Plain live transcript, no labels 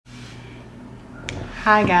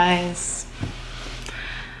Hi guys.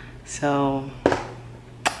 So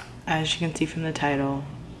as you can see from the title,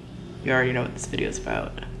 you already know what this video is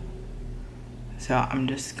about. So I'm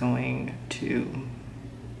just going to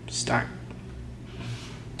start.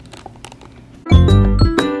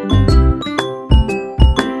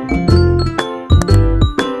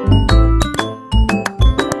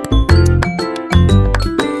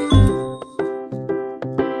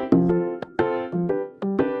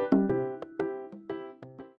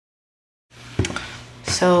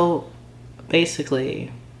 So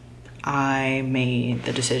basically, I made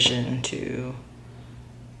the decision to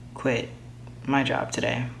quit my job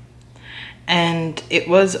today. And it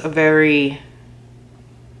was a very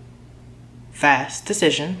fast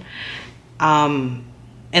decision, in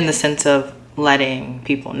the sense of letting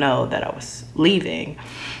people know that I was leaving.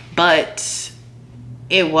 But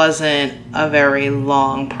it wasn't a very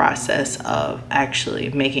long process of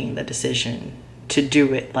actually making the decision to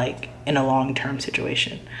do it like in a long-term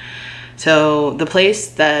situation. So the place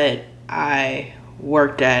that I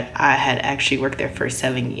worked at, I had actually worked there for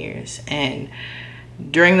 7 years, and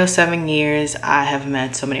during those 7 years I have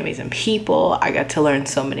met so many amazing people. I got to learn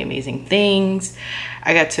so many amazing things.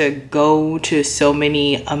 I got to go to so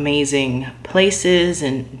many amazing places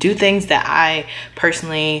and do things that I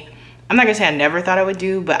personally, I'm not gonna say I never thought I would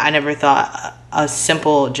do, but I never thought a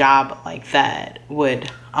simple job like that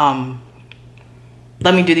would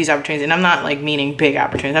let me do these opportunities. And I'm not like meaning big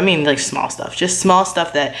opportunities, I mean like small stuff, just small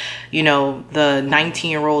stuff that, you know, the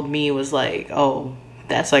 19-year-old me was like, oh,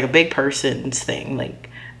 that's like a big person's thing, like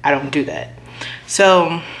I don't do that.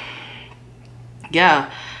 So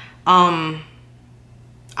yeah,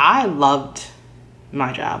 I loved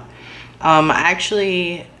my job.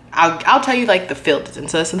 Actually, I'll tell you like the field is in.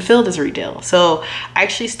 So the field is retail. So I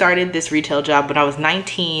actually started this retail job when I was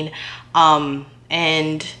 19,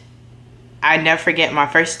 and I never forget, my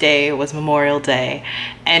first day was Memorial Day,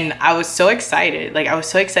 and I was so excited. Like I was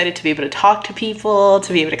so excited to be able to talk to people,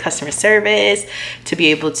 to be able to customer service, to be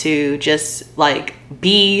able to just like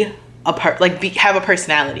be a part, like have a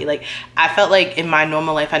personality. Like I felt like in my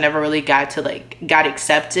normal life I never really got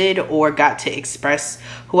accepted or got to express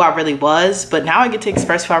who I really was, but now I get to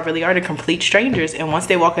express who I really are to complete strangers, and once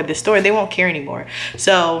they walk in the store they won't care anymore.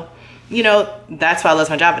 So you know, that's why I love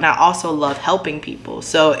my job. And I also love helping people.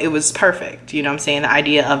 So it was perfect. You know what I'm saying? The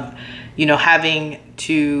idea of, you know, having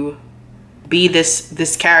to be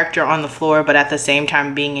this character on the floor, but at the same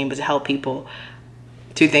time being able to help people,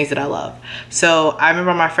 two things that I love. So I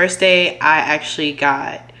remember my first day, I actually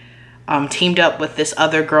got teamed up with this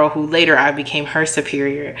other girl who later I became her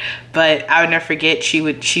superior. But I would never forget,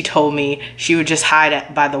 she told me she would just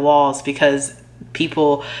hide by the walls because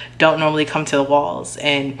people don't normally come to the walls.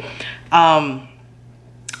 And I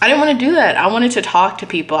didn't want to do that. I wanted to talk to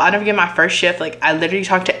people. I never get my first shift, like I literally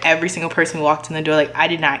talked to every single person who walked in the door. Like I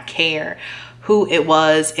did not care who it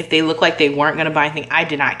was. If they looked like they weren't gonna buy anything, I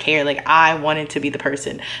did not care. Like I wanted to be the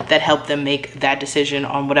person that helped them make that decision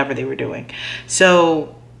on whatever they were doing.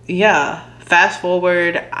 So yeah, fast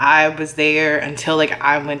forward, I was there until like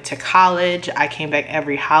I went to college. I came back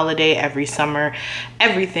every holiday, every summer,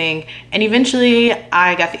 everything. And eventually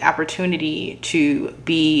I got the opportunity to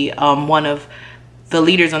be one of the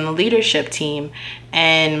leaders on the leadership team.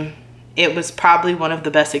 And it was probably one of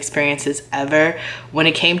the best experiences ever when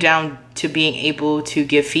it came down to being able to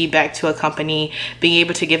give feedback to a company, being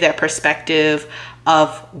able to give that perspective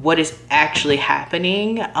of what is actually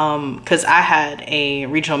happening. Because I had a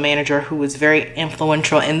regional manager who was very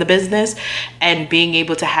influential in the business, and being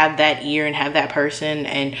able to have that ear and have that person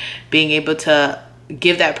and being able to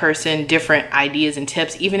give that person different ideas and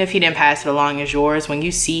tips, even if he didn't pass it along as yours. When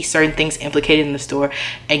you see certain things implicated in the store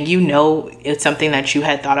and you know it's something that you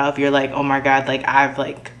had thought of, you're like, oh my God, like I've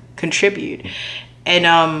like contributed.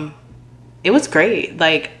 And it was great.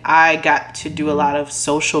 Like I got to do a lot of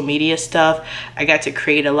social media stuff. I got to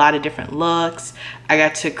create a lot of different looks. I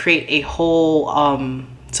got to create a whole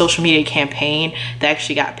social media campaign that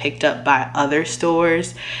actually got picked up by other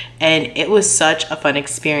stores, and it was such a fun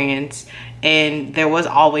experience. And there was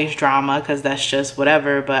always drama because that's just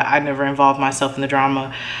whatever, but I never involved myself in the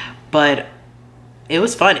drama. But it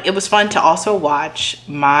was fun. It was fun to also watch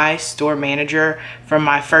my store manager from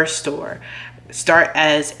my first store start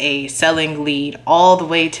as a selling lead all the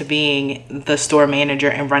way to being the store manager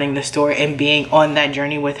and running the store, and being on that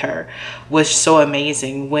journey with her was so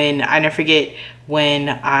amazing. When I never forget,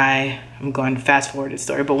 when I'm going to fast forward the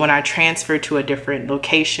story, but when I transferred to a different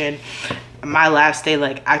location, my last day,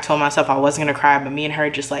 like I told myself I wasn't gonna cry, but me and her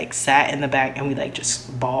just like sat in the back and we like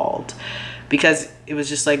just bawled, because it was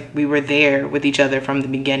just like we were there with each other from the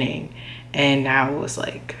beginning. And now it was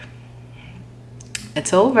like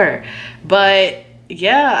it's over. But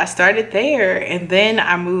yeah, I started there, and then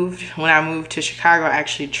when I moved to Chicago, I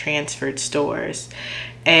actually transferred stores.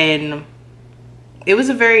 And it was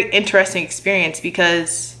a very interesting experience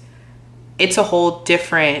because it's a whole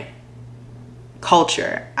different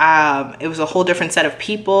culture. It was a whole different set of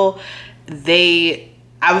people.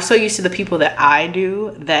 I was so used to the people that I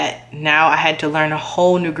knew that now I had to learn a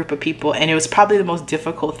whole new group of people, and it was probably the most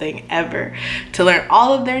difficult thing ever to learn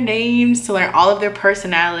all of their names, to learn all of their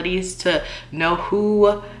personalities, to know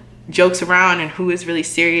who jokes around and who is really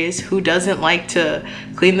serious, who doesn't like to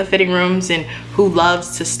clean the fitting rooms, and who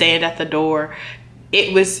loves to stand at the door.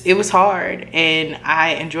 It was hard, and I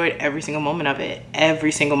enjoyed every single moment of it.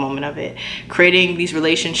 Creating these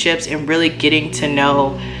relationships and really getting to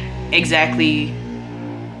know exactly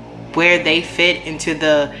where they fit into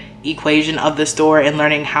the equation of the store, and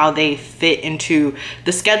learning how they fit into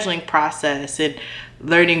the scheduling process, and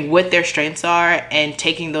learning what their strengths are and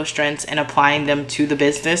taking those strengths and applying them to the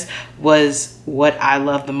business was what I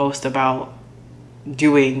love the most about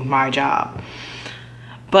doing my job.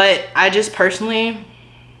 But I just personally,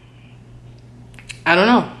 I don't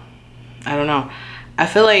know. I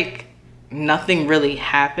feel like nothing really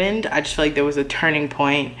happened. I just feel like there was a turning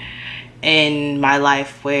point in my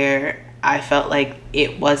life where I felt like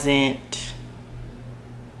it wasn't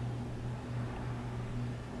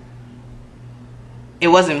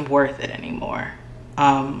worth it anymore.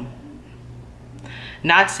 Not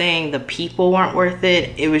saying the people weren't worth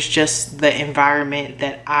it. It was just the environment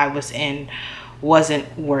that I was in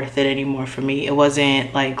wasn't worth it anymore for me. It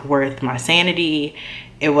wasn't like worth my sanity.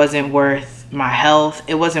 It wasn't worth my health.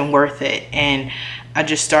 It wasn't worth it. And I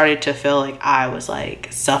just started to feel like I was like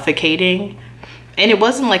suffocating. And it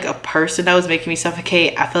wasn't like a person that was making me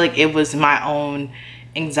suffocate. I feel like it was my own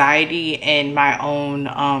anxiety and my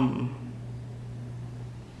own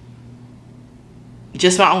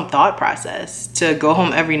just my own thought process, to go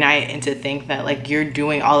home every night and to think that like you're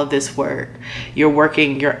doing all of this work, you're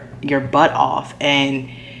working your butt off, and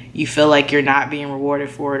you feel like you're not being rewarded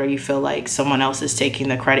for it, or you feel like someone else is taking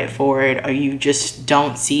the credit for it, or you just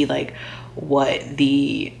don't see like what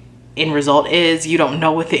the end result is. You don't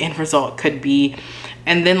know what the end result could be.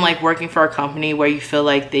 And then like working for a company where you feel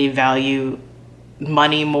like they value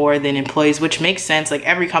money more than employees, which makes sense. Like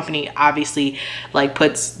every company obviously like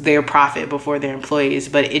puts their profit before their employees,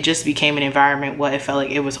 but it just became an environment where it felt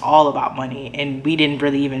like it was all about money and we didn't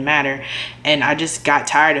really even matter. And I just got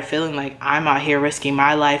tired of feeling like I'm out here risking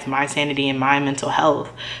my life, my sanity, and my mental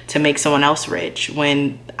health to make someone else rich,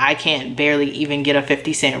 when I can't barely even get a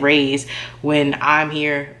 50-cent raise, when I'm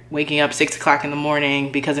here waking up 6 o'clock in the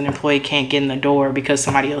morning because an employee can't get in the door because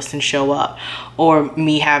somebody else didn't show up, or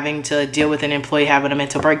me having to deal with an employee having a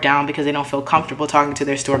mental breakdown because they don't feel comfortable talking to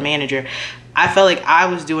their store manager. I felt like I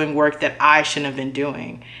was doing work that I shouldn't have been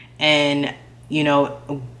doing. And, you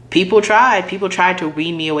know, people tried to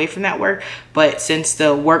wean me away from that work, but since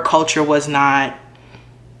the work culture was not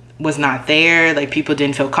there, like people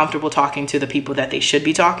didn't feel comfortable talking to the people that they should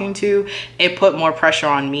be talking to, it put more pressure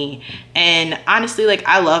on me. And honestly, like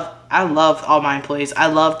I loved all my employees. I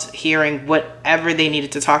loved hearing whatever they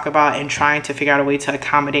needed to talk about and trying to figure out a way to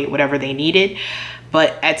accommodate whatever they needed.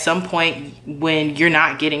 But at some point, when you're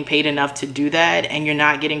not getting paid enough to do that, and you're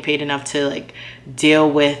not getting paid enough to like deal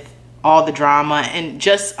with all the drama and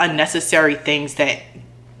just unnecessary things that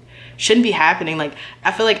shouldn't be happening, like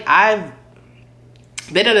I feel like I've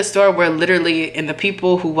been at a store where literally, and the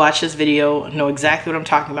people who watch this video know exactly what I'm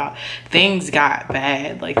talking about, things got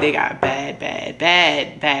bad. Like they got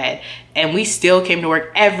bad, and we still came to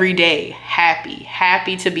work every day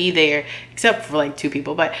happy to be there, except for like 2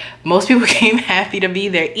 people, but most people came happy to be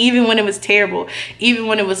there, even when it was terrible, even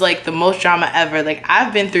when it was like the most drama ever. Like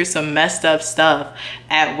I've been through some messed up stuff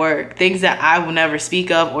at work, things that I will never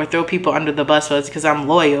speak of or throw people under the bus with because I'm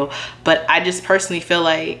loyal, but I just personally feel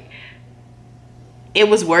like it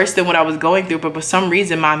was worse than what I was going through, but for some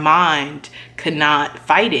reason my mind could not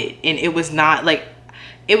fight it, and it was not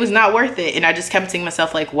worth it. And I just kept saying to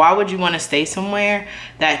myself, like, why would you want to stay somewhere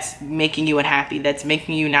that's making you unhappy, that's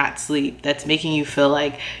making you not sleep, that's making you feel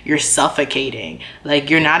like you're suffocating? Like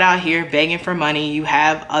you're not out here begging for money, you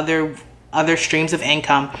have other streams of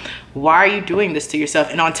income. Why are you doing this to yourself?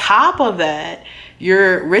 And on top of that,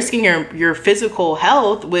 you're risking your physical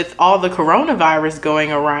health with all the coronavirus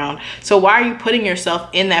going around. So why are you putting yourself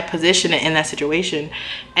in that position and in that situation?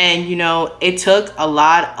 And you know, it took a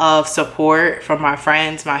lot of support from my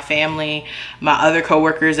friends, my family, my other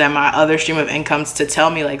coworkers, and my other stream of incomes to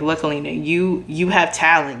tell me like, look, Alina, you have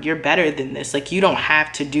talent, you're better than this, like you don't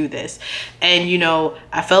have to do this. And you know,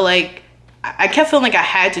 I kept feeling like I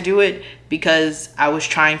had to do it because I was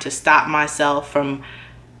trying to stop myself from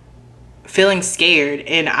feeling scared.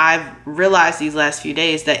 And I've realized these last few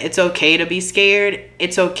days that it's okay to be scared.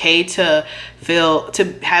 It's okay to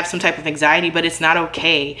have some type of anxiety, but it's not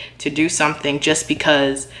okay to do something just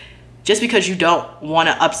because you don't want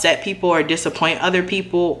to upset people or disappoint other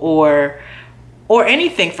people or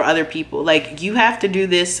anything for other people. Like, you have to do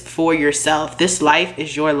this for yourself. This life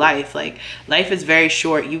is your life. Like, life is very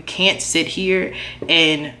short. You can't sit here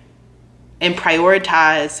and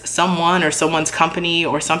prioritize someone or someone's company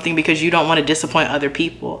or something because you don't want to disappoint other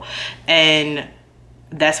people. And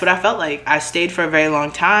that's what I felt like. I stayed for a very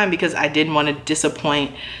long time because I didn't want to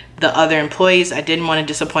disappoint the other employees. I didn't want to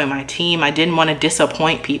disappoint my team. I didn't want to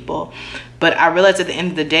disappoint people. But I realized at the end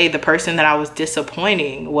of the day, the person that I was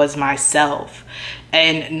disappointing was myself,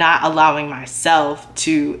 and not allowing myself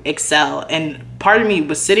to excel. And part of me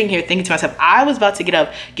was sitting here thinking to myself, I was about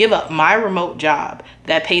to give up my remote job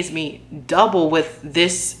that pays me double what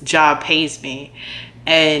this job pays me.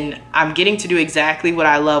 And I'm getting to do exactly what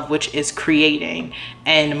I love, which is creating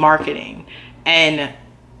and marketing and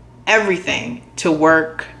everything to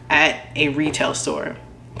work at a retail store.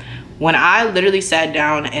 When I literally sat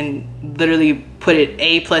down and literally put it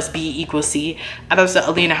A plus B equals C, I was like,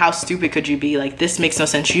 Alina, how stupid could you be? Like, this makes no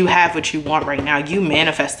sense. You have what you want right now. You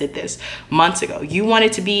manifested this months ago. You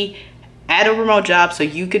wanted to be at a remote job so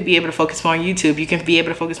you could be able to focus more on YouTube. You can be able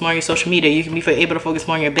to focus more on your social media. You can be able to focus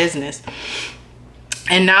more on your business.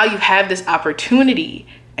 And now you have this opportunity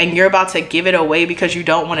and you're about to give it away because you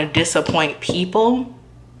don't want to disappoint people.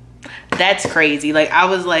 That's crazy. Like, I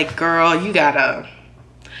was like, girl,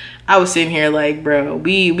 I was sitting here like, bro,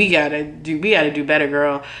 we gotta do better,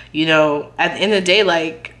 girl. You know, at the end of the day,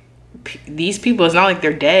 like, these people, it's not like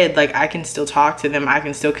they're dead. Like, I can still talk to them. I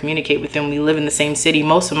can still communicate with them. We live in the same city.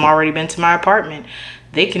 Most of them already been to my apartment.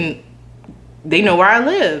 They know where I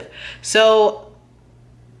live. So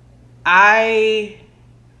I'm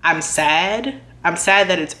sad. I'm sad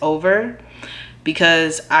that it's over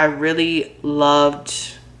because I really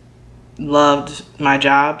loved my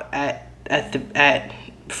job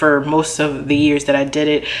for most of the years that I did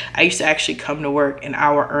it. I used to actually come to work an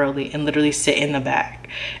hour early and literally sit in the back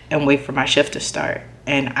and wait for my shift to start.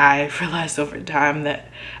 And I realized over time that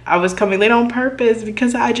I was coming late on purpose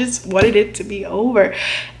because I just wanted it to be over.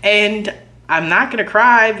 And I'm not gonna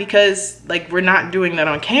cry because, like, we're not doing that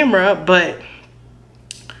on camera, but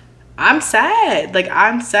I'm sad. Like,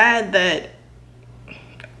 I'm sad that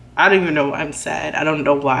I don't even know why I'm sad. I don't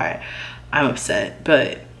know why I'm upset,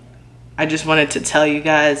 but I just wanted to tell you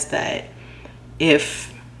guys that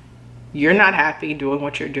if you're not happy doing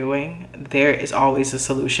what you're doing, there is always a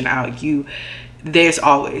solution out. There's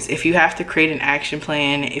always, if you have to create an action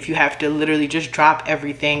plan, if you have to literally just drop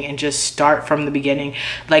everything and just start from the beginning,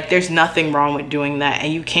 like, there's nothing wrong with doing that.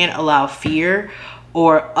 And you can't allow fear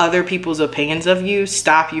or other people's opinions of you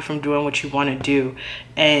stop you from doing what you want to do.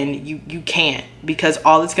 And you can't, because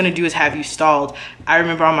all it's going to do is have you stalled. I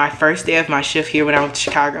remember on my first day of my shift here when I went to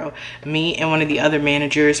Chicago, me and one of the other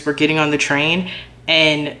managers were getting on the train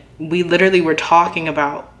and we literally were talking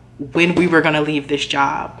about when we were going to leave this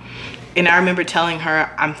job. And I remember telling her,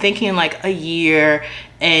 I'm thinking like a year.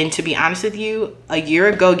 And to be honest with you, a year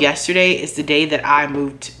ago yesterday is the day that I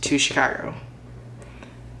moved to Chicago.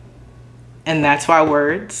 And that's why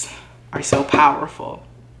words are so powerful.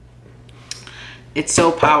 It's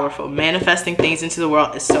so powerful. Manifesting things into the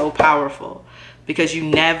world is so powerful because you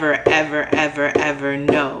never, ever, ever, ever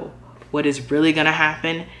know what is really going to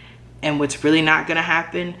happen and what's really not going to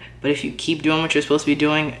happen. But if you keep doing what you're supposed to be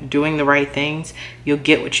doing the right things, you'll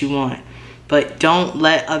get what you want. But don't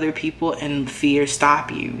let other people and fear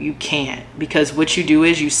stop you. You can't, because what you do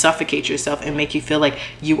is you suffocate yourself and make you feel like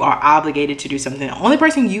you are obligated to do something. The only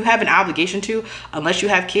person you have an obligation to, unless you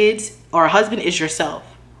have kids or a husband, is yourself.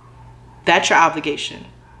 That's your obligation.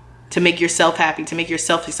 To make yourself happy, to make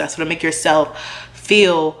yourself successful, to make yourself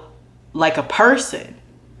feel like a person.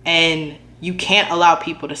 And you can't allow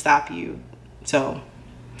people to stop you. So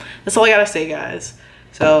that's all I gotta say, guys.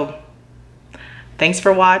 So thanks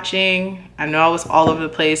for watching. I know I was all over the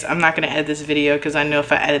place. I'm not gonna edit this video because I know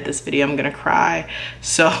if I edit this video, I'm gonna cry.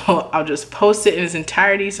 So I'll just post it in its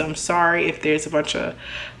entirety. So I'm sorry if there's a bunch of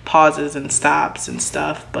pauses and stops and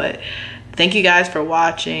stuff, but thank you guys for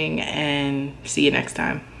watching and see you next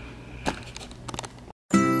time.